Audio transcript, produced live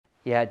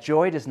Yeah,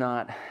 joy does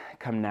not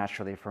come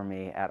naturally for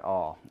me at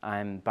all.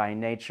 I'm by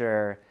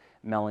nature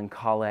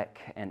melancholic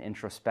and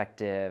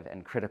introspective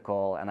and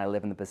critical, and I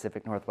live in the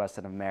Pacific Northwest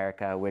of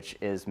America, which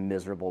is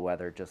miserable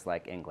weather just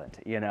like England,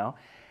 you know?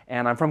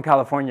 And I'm from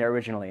California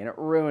originally, and it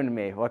ruined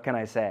me. What can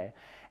I say?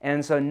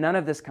 And so none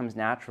of this comes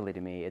naturally to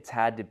me. It's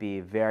had to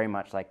be very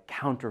much like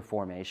counter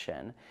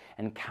formation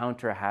and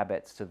counter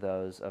habits to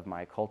those of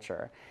my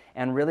culture.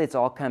 And really, it's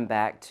all come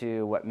back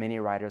to what many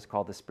writers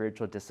call the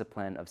spiritual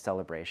discipline of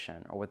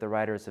celebration, or what the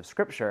writers of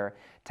Scripture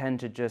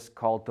tend to just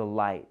call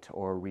delight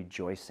or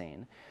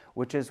rejoicing,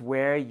 which is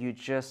where you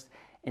just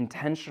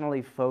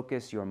intentionally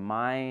focus your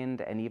mind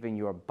and even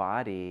your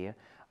body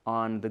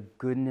on the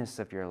goodness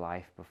of your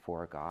life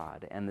before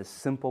God and the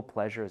simple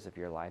pleasures of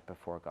your life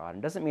before God.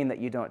 It doesn't mean that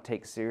you don't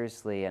take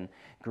seriously and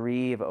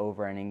grieve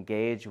over and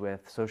engage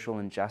with social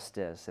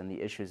injustice and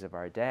the issues of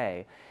our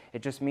day.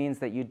 It just means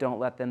that you don't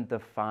let them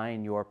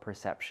define your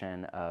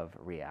perception of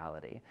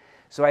reality.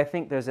 So I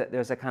think there's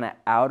a kind of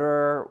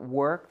outer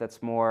work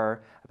that's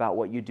more about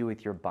what you do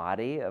with your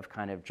body, of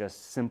kind of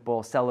just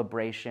simple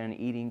celebration,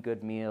 eating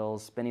good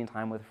meals, spending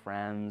time with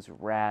friends,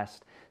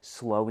 rest,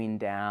 slowing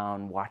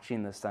down,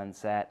 watching the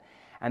sunset.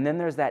 And then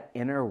there's that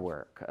inner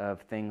work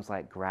of things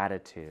like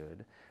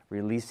gratitude,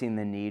 releasing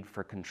the need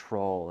for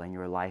control and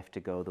your life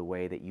to go the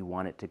way that you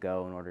want it to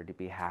go in order to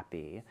be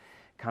happy,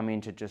 coming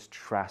to just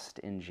trust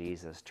in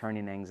Jesus,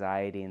 turning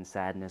anxiety and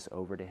sadness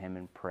over to Him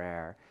in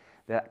prayer.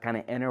 That kind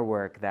of inner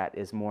work that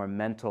is more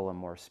mental and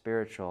more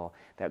spiritual,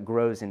 that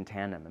grows in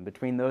tandem. And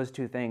between those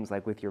two things,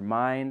 like with your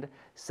mind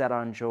set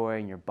on joy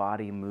and your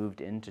body moved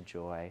into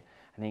joy,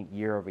 I think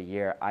year over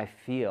year, I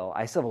still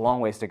have a long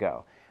ways to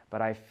go,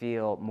 but I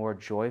feel more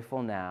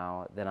joyful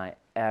now than I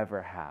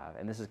ever have.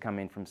 And this is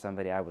coming from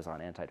somebody, I was on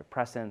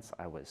antidepressants,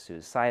 I was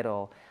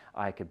suicidal,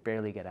 I could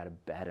barely get out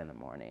of bed in the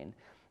morning.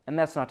 And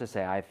that's not to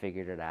say I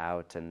figured it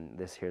out and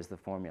here's the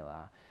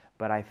formula.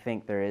 But I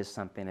think there is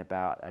something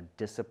about a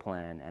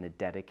discipline and a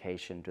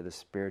dedication to the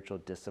spiritual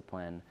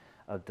discipline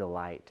of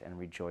delight and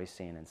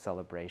rejoicing and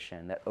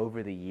celebration that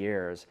over the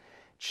years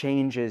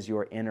changes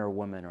your inner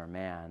woman or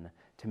man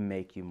to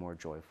make you more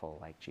joyful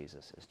like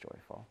Jesus is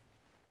joyful.